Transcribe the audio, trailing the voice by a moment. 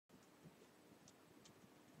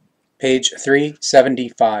Page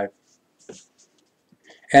 375.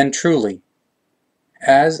 And truly,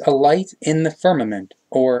 as a light in the firmament,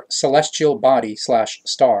 or celestial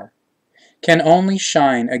body/star, can only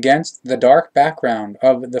shine against the dark background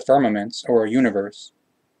of the firmaments or universe,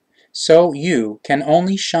 so you can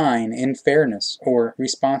only shine in fairness or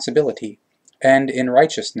responsibility, and in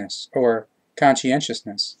righteousness or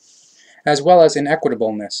conscientiousness, as well as in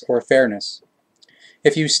equitableness or fairness,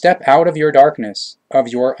 if you step out of your darkness of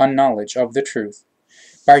your unknowledge of the truth,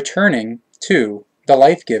 by turning to the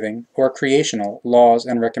life-giving or creational laws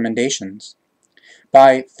and recommendations,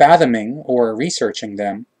 by fathoming or researching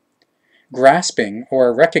them, grasping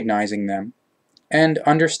or recognizing them, and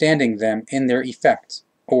understanding them in their effect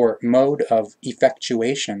or mode of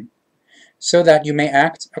effectuation, so that you may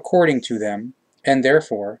act according to them and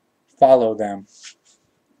therefore follow them.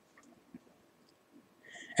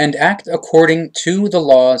 And act according to the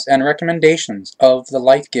laws and recommendations of the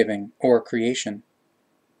life-giving or creation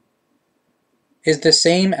is the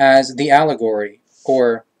same as the allegory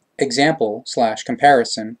or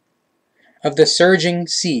example/comparison of the surging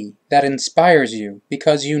sea that inspires you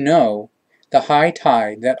because you know the high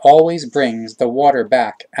tide that always brings the water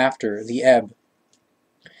back after the ebb.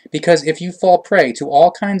 Because if you fall prey to all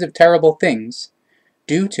kinds of terrible things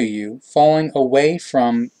due to you falling away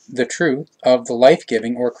from the truth of the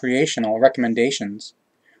life-giving or creational recommendations,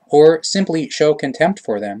 or simply show contempt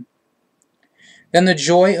for them, then the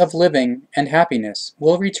joy of living and happiness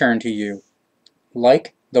will return to you,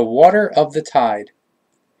 like the water of the tide,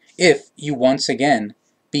 if you once again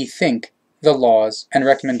bethink the laws and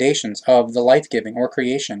recommendations of the life-giving or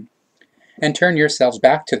creation, and turn yourselves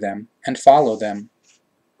back to them and follow them.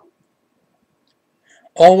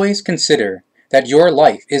 Always consider that your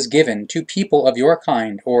life is given to people of your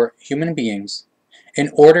kind or human beings in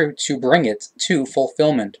order to bring it to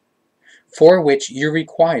fulfillment, for which you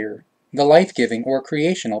require the life-giving or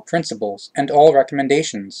creational principles and all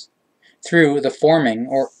recommendations, through the forming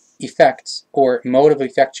or effects or mode of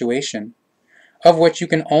effectuation, of which you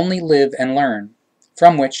can only live and learn,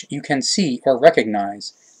 from which you can see or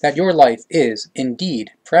recognize that your life is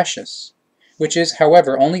indeed precious, which is,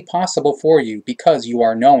 however, only possible for you because you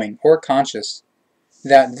are knowing or conscious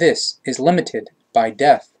that this is limited by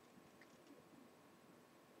death.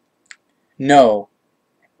 No,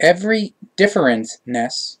 every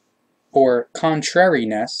differentness or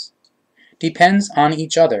contrariness depends on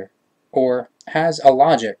each other, or has a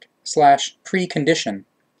logic/precondition,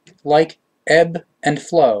 like ebb and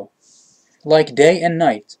flow, like day and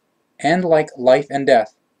night, and like life and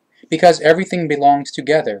death, because everything belongs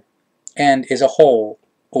together and is a whole,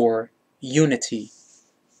 or unity.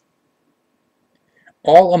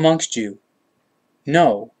 All amongst you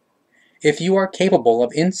know, if you are capable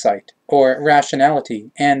of insight or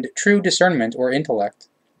rationality and true discernment or intellect,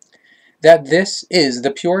 that this is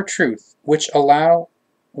the pure truth which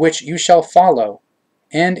you shall follow,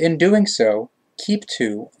 and in doing so keep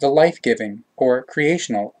to the life-giving or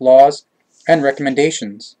creational laws and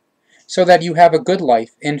recommendations, so that you have a good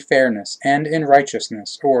life in fairness and in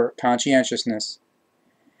righteousness or conscientiousness,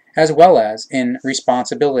 as well as in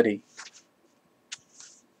responsibility.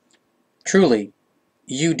 Truly,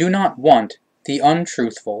 you do not want the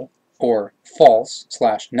untruthful or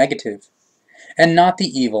false/negative, and not the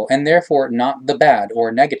evil, and therefore not the bad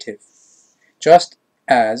or negative, just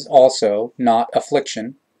as also not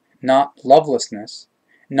affliction, not lovelessness,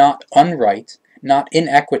 not unright, not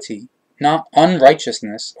inequity, not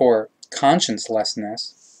unrighteousness or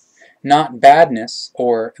consciencelessness, not badness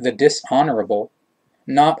or the dishonorable,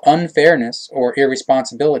 not unfairness or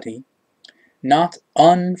irresponsibility, not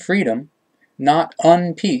unfreedom, not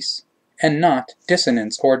unpeace, and not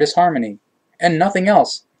dissonance or disharmony, and nothing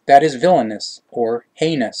else that is villainous or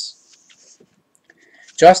heinous.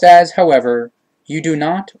 Just as, however, you do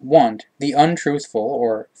not want the untruthful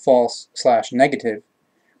or false/negative,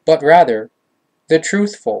 but rather the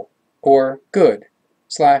truthful or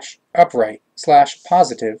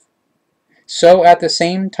good/upright/positive, so at the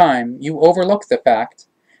same time you overlook the fact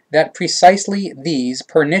that precisely these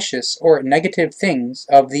pernicious or negative things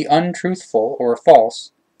of the untruthful or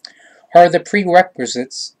false are the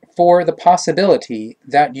prerequisites for the possibility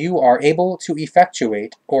that you are able to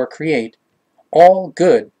effectuate or create all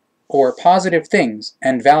good or positive things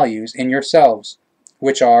and values in yourselves,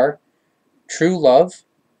 which are true love,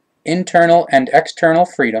 internal and external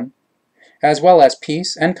freedom, as well as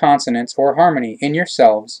peace and consonance or harmony in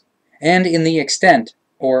yourselves and in the extent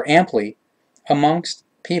or amply amongst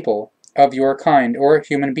people of your kind or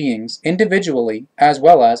human beings individually, as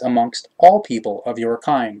well as amongst all people of your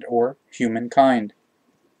kind or humankind.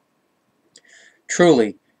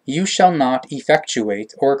 Truly, You shall not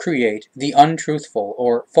effectuate or create the untruthful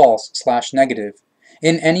or false/negative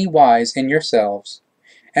in any wise in yourselves,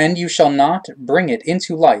 and you shall not bring it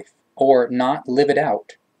into life or not live it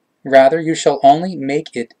out. Rather, you shall only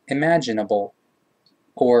make it imaginable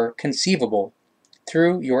or conceivable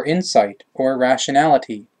through your insight or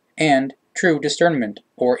rationality and true discernment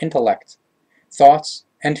or intellect, thoughts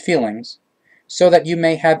and feelings, so that you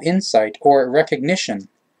may have insight or recognition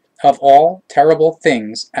of all terrible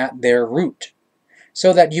things at their root,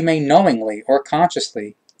 so that you may knowingly or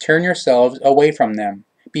consciously turn yourselves away from them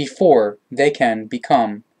before they can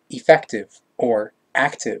become effective or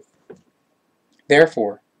active.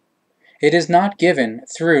 Therefore, it is not given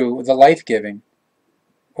through the life-giving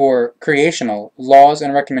or creational laws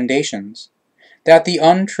and recommendations that the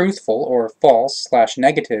untruthful or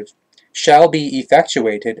false/negative shall be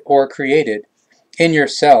effectuated or created in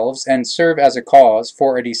yourselves and serve as a cause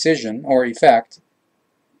for a decision or effect,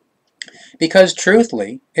 because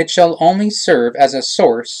truthfully it shall only serve as a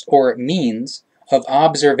source or means of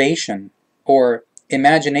observation or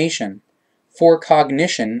imagination for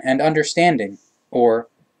cognition and understanding, or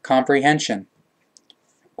comprehension,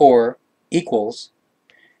 or equals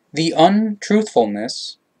the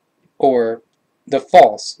untruthfulness or the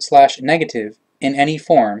false/negative in any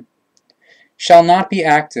form shall not be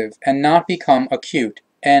active and not become acute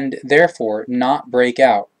and therefore not break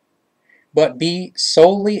out, but be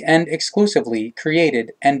solely and exclusively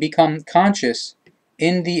created and become conscious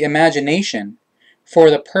in the imagination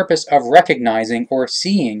for the purpose of recognizing or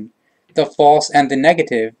seeing the false and the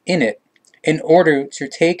negative in it in order to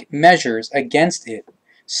take measures against it,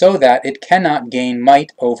 so that it cannot gain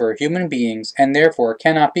might over human beings and therefore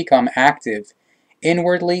cannot become active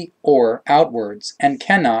inwardly or outwards and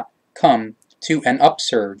cannot come to an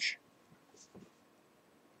upsurge.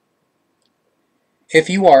 If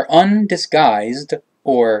you are undisguised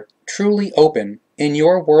or truly open in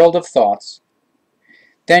your world of thoughts,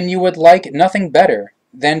 then you would like nothing better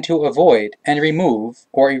than to avoid and remove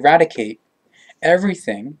or eradicate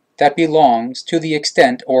everything that belongs to the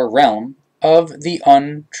extent or realm of the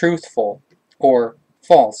untruthful or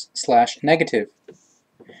false/negative.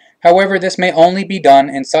 However, this may only be done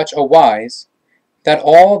in such a wise that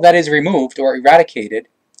all that is removed or eradicated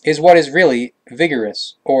is what is really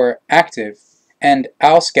vigorous or active and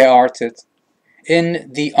ausgeartet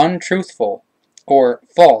in the untruthful or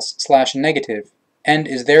false/negative, and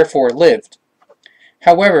is therefore lived.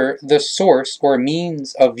 However, the source or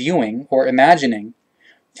means of viewing or imagining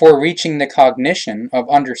for reaching the cognition of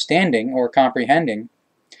understanding or comprehending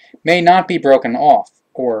may not be broken off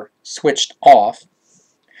or switched off.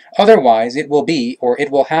 Otherwise it will be, or it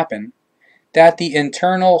will happen, that the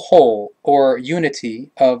internal whole or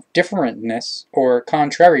unity of differentness or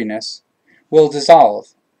contrariness will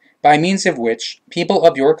dissolve, by means of which people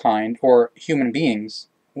of your kind or human beings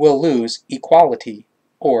will lose equality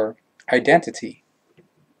or identity.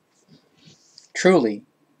 Truly,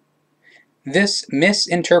 this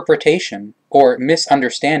misinterpretation or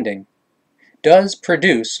misunderstanding does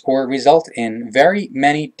produce or result in very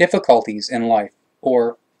many difficulties in life,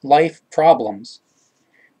 or life problems,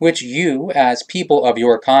 which you, as people of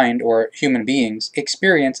your kind or human beings,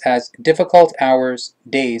 experience as difficult hours,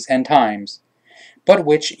 days, and times, but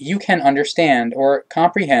which you can understand or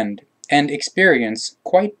comprehend and experience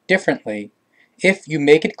quite differently if you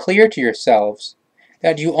make it clear to yourselves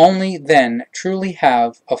that you only then truly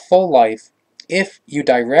have a full life if you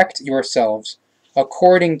direct yourselves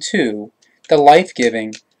according to the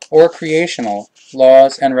life-giving or creational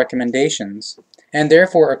laws and recommendations, and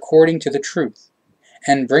therefore according to the truth,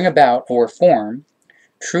 and bring about or form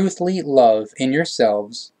truthly love in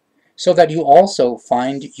yourselves, so that you also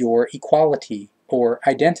find your equality or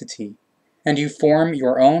identity, and you form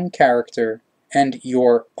your own character and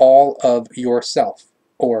your all of yourself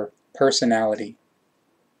or personality.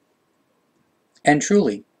 And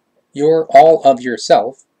truly, your all of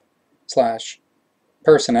yourself /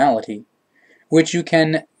 personality, which you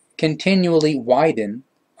can continually widen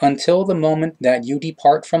until the moment that you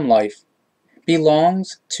depart from life,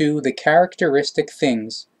 belongs to the characteristic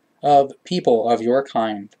things of people of your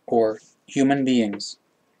kind or human beings.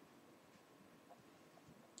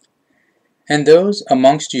 And those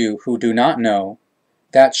amongst you who do not know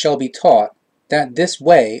that shall be taught that this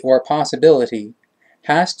way or possibility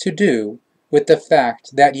has to do with the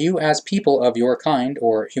fact that you as people of your kind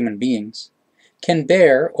or human beings can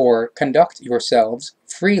bear or conduct yourselves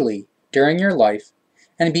freely during your life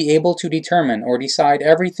and be able to determine or decide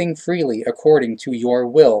everything freely according to your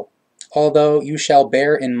will, although you shall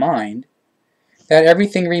bear in mind that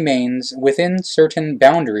everything remains within certain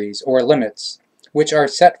boundaries or limits which are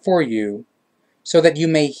set for you so that you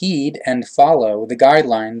may heed and follow the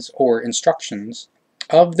guidelines or instructions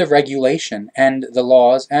of the regulation and the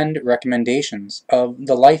laws and recommendations of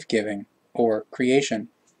the life-giving or creation.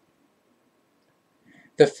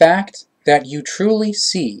 The fact that you truly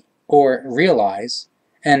see or realize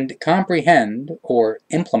and comprehend or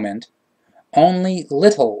implement only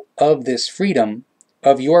little of this freedom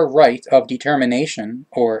of your right of determination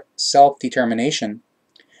or self-determination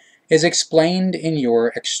is explained in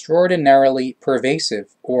your extraordinarily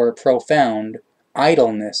pervasive or profound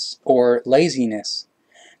idleness or laziness,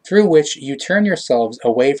 through which you turn yourselves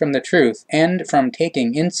away from the truth and from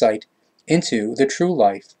taking insight into the true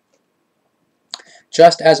life.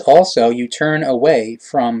 Just as also you turn away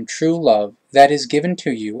from true love that is given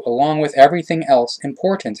to you along with everything else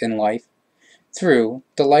important in life through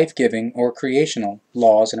the life-giving or creational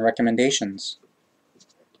laws and recommendations.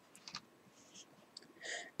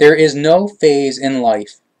 There is no phase in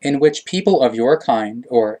life in which people of your kind,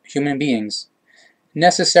 or human beings,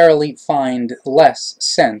 necessarily find less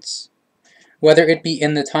sense, whether it be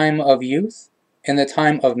in the time of youth, in the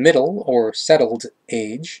time of middle or settled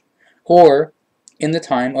age, or in the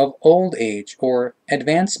time of old age or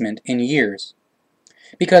advancement in years,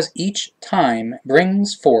 because each time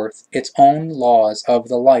brings forth its own laws of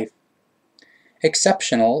the life,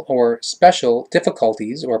 exceptional or special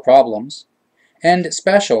difficulties or problems, and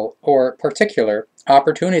special or particular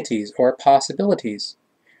opportunities or possibilities,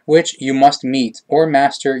 which you must meet or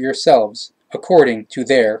master yourselves according to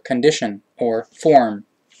their condition or form.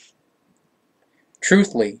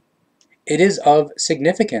 Truthfully, it is of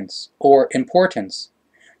significance or importance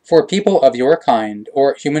for people of your kind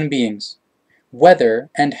or human beings whether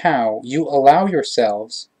and how you allow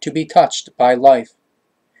yourselves to be touched by life,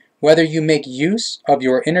 whether you make use of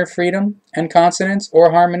your inner freedom and consonance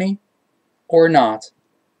or harmony or not,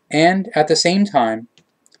 and at the same time,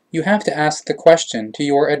 you have to ask the question to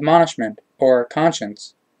your admonishment or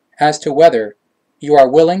conscience as to whether you are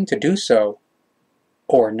willing to do so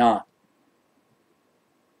or not.